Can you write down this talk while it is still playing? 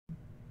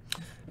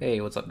Hey,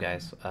 what's up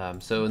guys?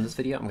 So in this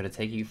video I'm going to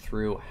take you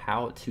through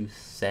how to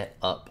set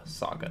up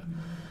Saga.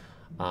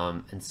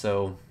 And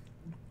so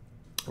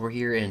we're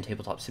here in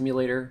Tabletop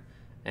Simulator,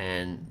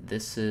 and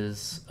this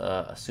is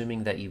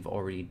assuming that you've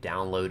already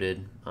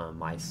downloaded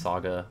my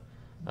Saga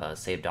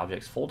saved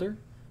objects folder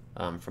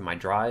from my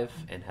drive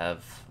and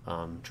have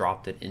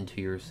dropped it into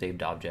your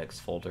saved objects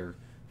folder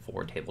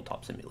for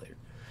Tabletop Simulator.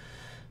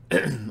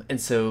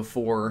 And so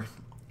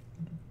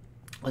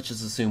let's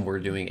just assume we're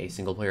doing a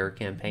single player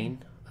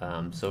campaign.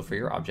 So for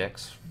your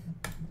objects,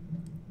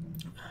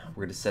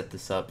 we're going to set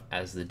this up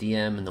as the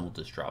DM, and then we'll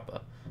just drop a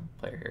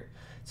player here.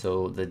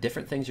 So the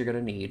different things you're going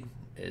to need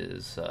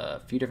is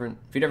a few different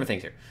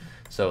things here.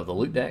 So the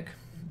loot deck.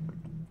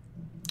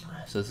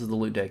 So this is the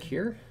loot deck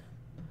here.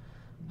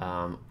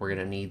 We're going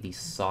to need the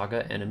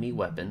Saga enemy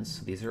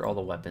weapons. These are all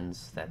the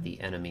weapons that the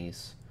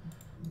enemies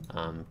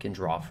can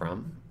draw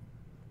from.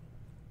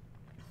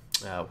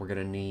 We're going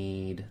to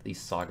need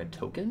these Saga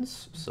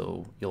tokens,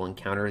 so you'll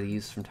encounter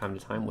these from time to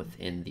time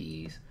within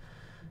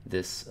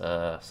this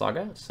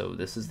Saga. So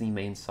this is the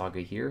main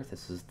Saga here.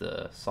 This is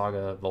the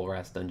Saga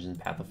Volras Dungeon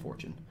Path of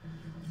Fortune.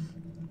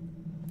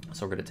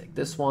 So we're going to take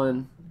this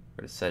one,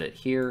 we're going to set it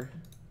here,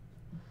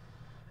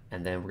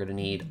 and then we're going to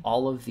need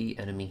all of the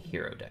enemy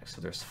hero decks. So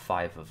there's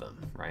 5 of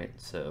them, right?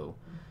 So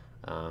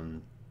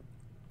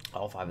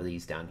all 5 of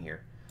these down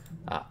here.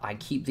 I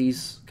keep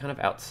these kind of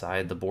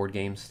outside the board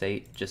game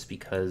state just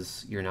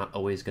because you're not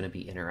always going to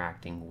be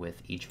interacting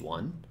with each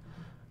one.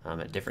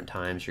 At different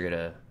times you're going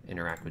to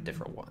interact with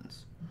different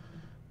ones.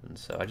 And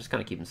so I just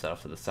kind of keep them set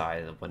off to the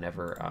side, and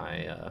whenever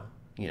I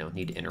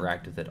need to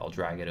interact with it, I'll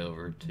drag it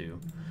over to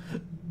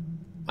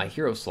my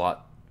hero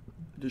slot,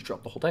 just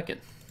drop the whole deck in.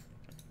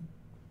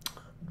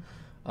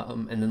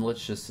 And then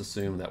let's just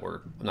assume that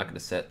I'm not going to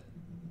set,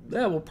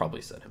 we'll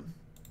probably set him.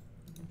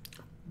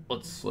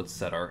 Let's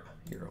set our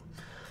hero.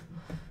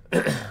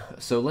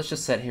 So let's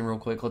just set him real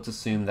quick. Let's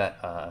assume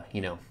that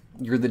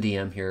you're the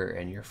DM here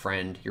and you're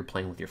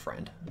playing with your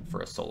friend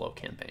for a solo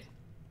campaign.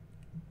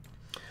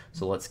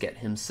 So let's get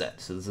him set.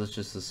 So let's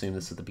just assume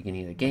this is the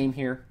beginning of the game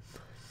here.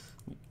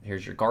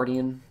 Here's your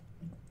guardian.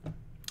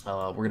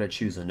 We're going to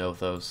choose a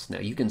Nothos. Now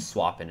you can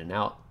swap in and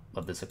out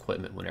of this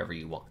equipment whenever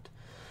you want.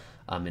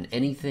 And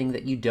anything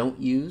that you don't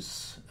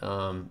use,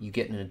 you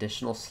get an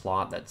additional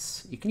slot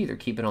you can either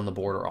keep it on the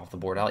board or off the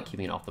board. I like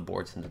keeping it off the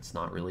board since it's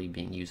not really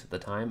being used at the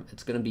time.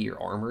 It's going to be your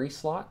armory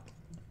slot.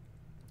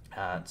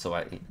 So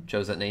I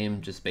chose that name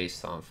just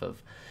based off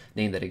of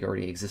name that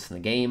already exists in the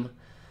game,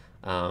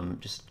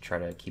 just to try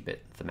to keep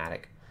it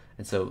thematic.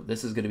 And so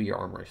this is going to be your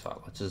armory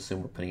slot. Let's just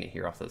assume we're putting it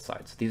here off to the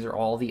side. So these are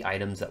all the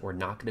items that we're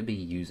not going to be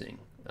using.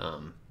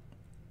 And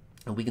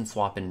we can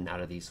swap in and out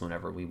of these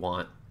whenever we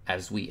want,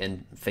 as we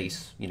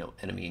face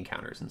enemy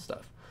encounters and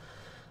stuff.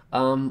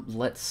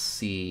 Let's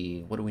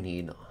see, what do we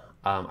need?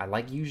 I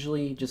like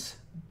usually just,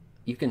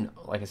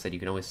 like I said, you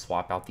can always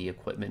swap out the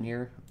equipment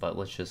here, but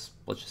let's just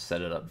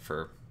set it up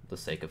for the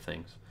sake of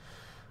things.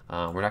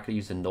 We're not going to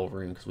use the Null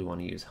Rune because we want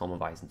to use Helm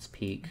of Eisen's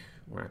Peak.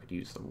 We're not going to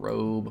use the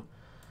robe.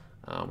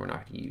 We're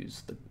not going to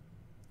use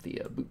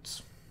the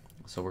boots.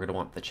 So we're going to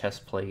want the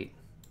chest plate,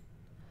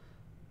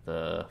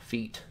 the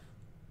feet.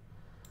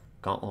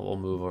 Gauntlet will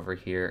move over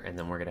here, and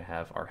then we're going to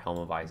have our Helm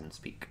of Eisen's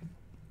Peak.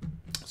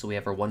 So we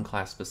have our 1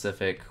 class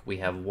specific. We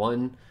have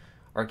 1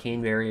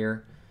 arcane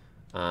barrier.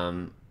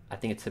 I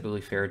think it's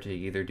typically fair to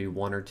either do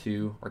 1 or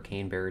 2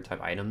 arcane barrier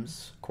type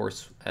items. Of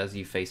course, as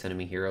you face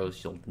enemy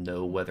heroes, you'll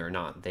know whether or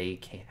not they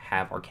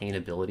have arcane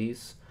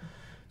abilities.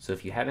 So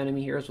if you have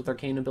enemy heroes with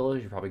arcane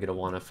abilities, you're probably going to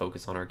want to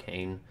focus on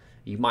arcane.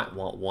 You might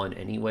want 1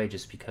 anyway,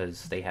 just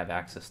because they have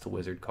access to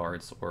wizard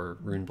cards or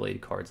rune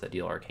blade cards that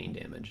deal arcane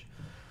damage.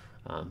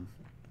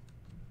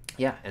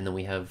 Yeah, and then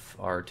we have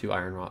our 2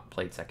 iron rod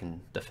plates that can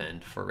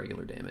defend for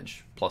regular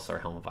damage, plus our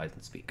Helm of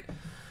Eisen's Peak.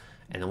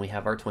 And then we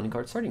have our 20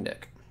 card starting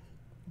deck.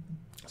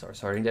 So our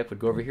starting deck would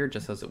go over here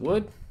just as it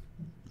would.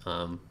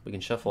 We can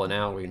shuffle it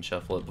now, we can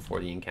shuffle it before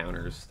the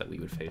encounters that we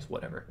would face,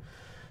 whatever.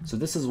 So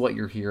this is what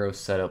your hero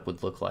setup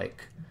would look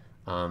like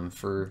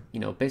for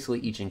basically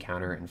each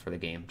encounter and for the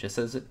game, just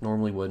as it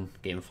normally would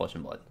Game of Flesh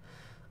and Blood.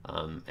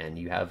 And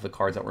you have the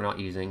cards that we're not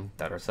using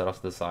that are set off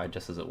to the side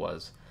just as it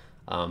was.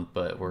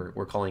 But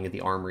we're calling it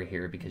the armory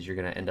here because you're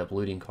going to end up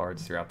looting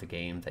cards throughout the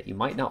game that you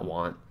might not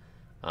want,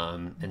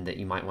 and that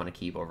you might want to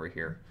keep over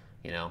here,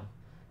 in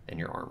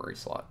your armory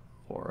slot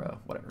or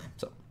whatever.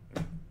 So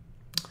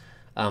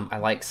I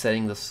like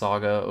setting the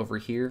Saga over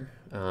here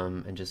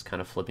and just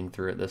kind of flipping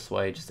through it this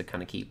way, just to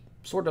kind of keep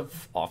sort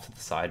of off to the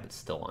side but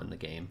still on the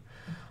game.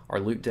 Our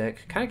loot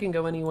deck kind of can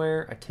go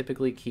anywhere. I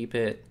typically keep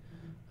it,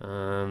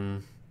 I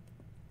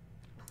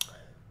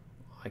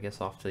guess,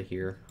 off to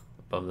here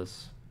above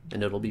this.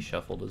 And it'll be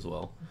shuffled as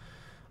well.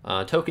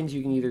 Tokens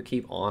you can either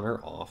keep on or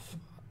off.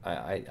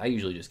 I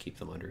usually just keep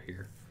them under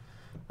here.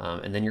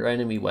 And then your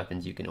enemy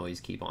weapons you can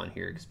always keep on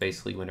here, because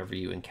basically whenever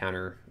you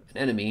encounter an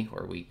enemy,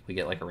 or we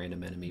get like a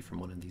random enemy from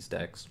one of these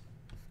decks,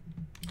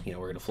 we're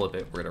going to flip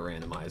it, we're going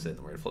to randomize it, and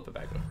we're going to flip it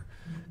back over.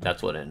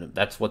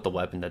 That's what the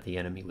weapon that the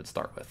enemy would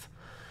start with.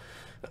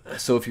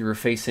 So if you were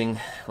facing,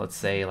 let's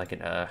say, like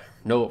a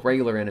no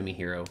regular enemy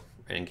hero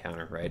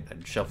encounter, right?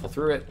 I'd shuffle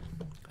through it,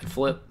 I'd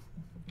flip,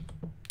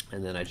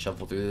 and then I'd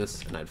shuffle through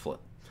this, and I'd flip.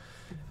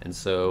 And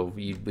so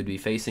you would be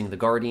facing the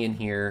Guardian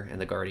here, and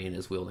the Guardian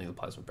is wielding the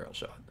Plasma Barrel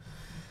Shot.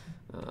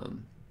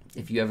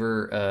 If you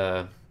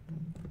ever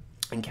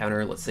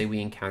encounter, let's say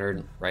we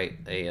encountered, right,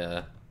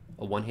 a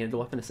one-handed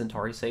weapon, a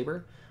Centauri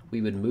Saber,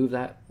 we would move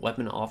that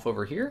weapon off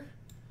over here,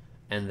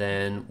 and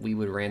then we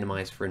would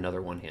randomize for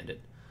another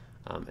one-handed.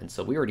 And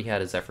so we already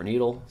had a Zephyr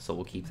Needle, so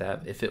we'll keep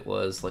that. If it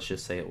was, let's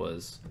just say it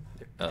was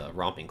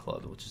Romping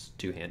Club, which is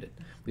two-handed,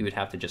 we would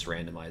have to just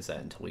randomize that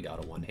until we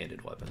got a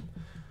one-handed weapon.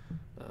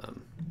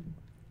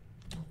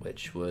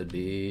 Which would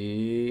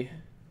be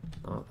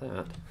not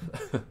that.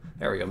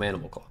 There we go,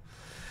 Mandible Claw.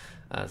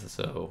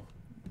 So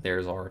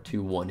there's our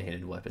two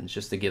one-handed weapons,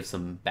 just to give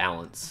some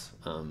balance.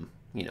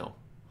 You know,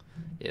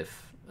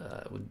 if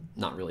it would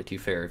not really too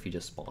fair if you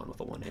just spawn with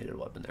a one-handed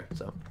weapon there.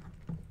 So,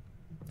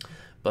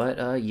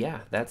 but yeah,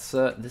 that's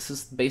this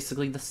is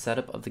basically the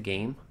setup of the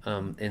game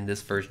in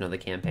this version of the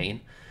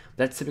campaign.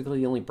 That's typically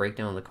the only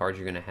breakdown of the cards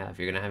you're going to have.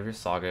 You're going to have your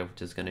saga,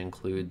 which is going to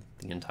include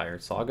the entire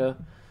saga,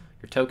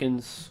 your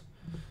tokens,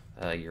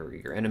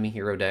 your enemy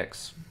hero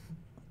decks,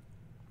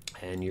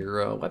 and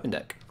your weapon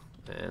deck,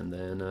 and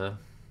then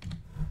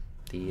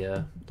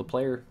the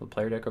player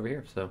deck over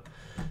here. So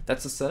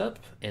that's the setup,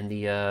 and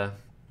the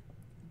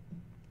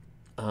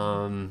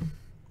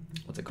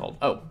what's it called?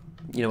 Oh,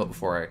 you know what?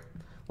 Before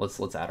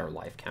let's add our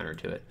life counter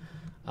to it.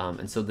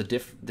 And so the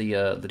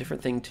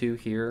different thing too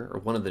here, or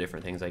one of the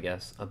different things I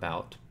guess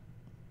about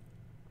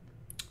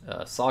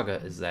Saga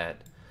is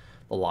that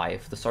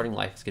the starting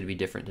life is going to be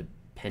different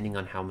depending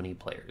on how many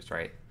players,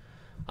 right?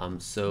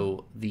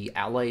 So the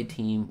allied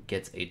team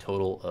gets a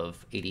total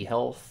of 80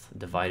 health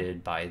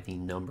divided by the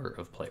number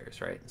of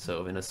players, right?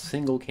 So in a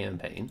single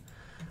campaign,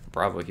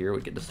 Bravo here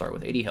would get to start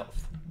with 80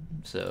 health.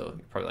 So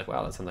you're probably like,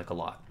 wow, that sounds like a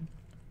lot.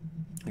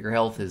 Your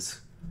health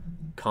is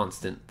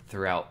constant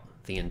throughout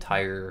the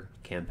entire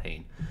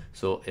campaign.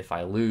 So if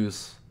I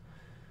lose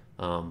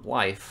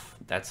life,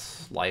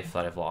 that's life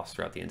that I've lost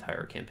throughout the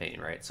entire campaign,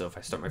 right? So if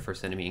I start my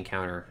first enemy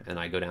encounter and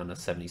I go down to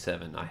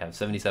 77, I have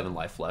 77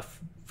 life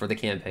left for the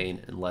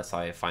campaign unless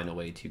I find a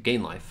way to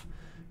gain life,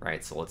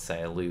 right? So let's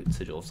say I loot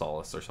Sigil of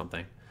Solace or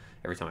something.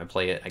 Every time I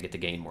play it, I get to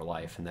gain more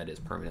life, and that is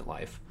permanent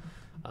life.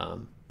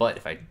 But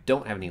if I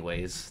don't have any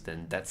ways,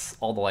 then that's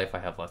all the life I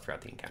have left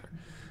throughout the encounter.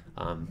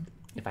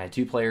 If I had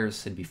 2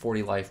 players, it'd be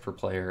 40 life per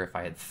player. If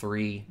I had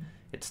 3,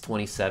 it's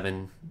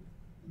 27,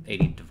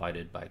 80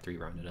 divided by 3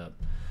 rounded up.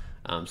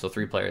 So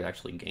 3 players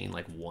actually gain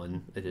like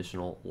 1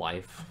 additional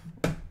life,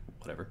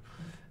 whatever,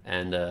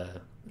 and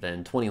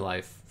then 20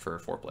 life for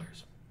 4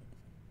 players.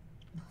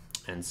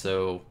 And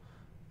so,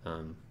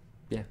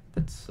 yeah,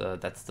 that's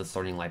the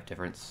starting life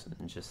difference,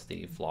 and just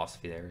the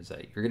philosophy there is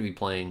that you're going to be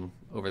playing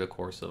over the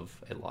course of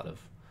a lot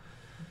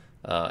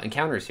of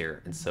encounters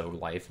here, and so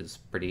life is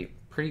pretty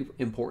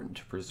important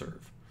to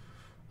preserve.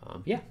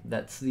 Yeah,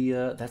 that's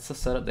the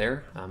setup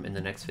there. In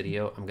the next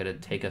video, I'm going to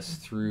take us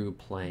through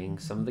playing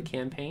some of the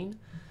campaign.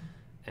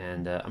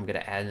 And I'm going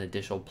to add an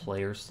additional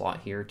player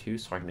slot here too,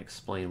 so I can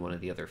explain one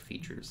of the other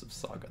features of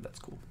Saga. That's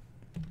cool.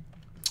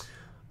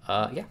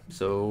 Yeah,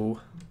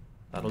 so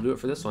that'll do it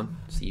for this one.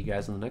 See you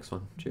guys in the next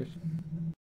one. Cheers.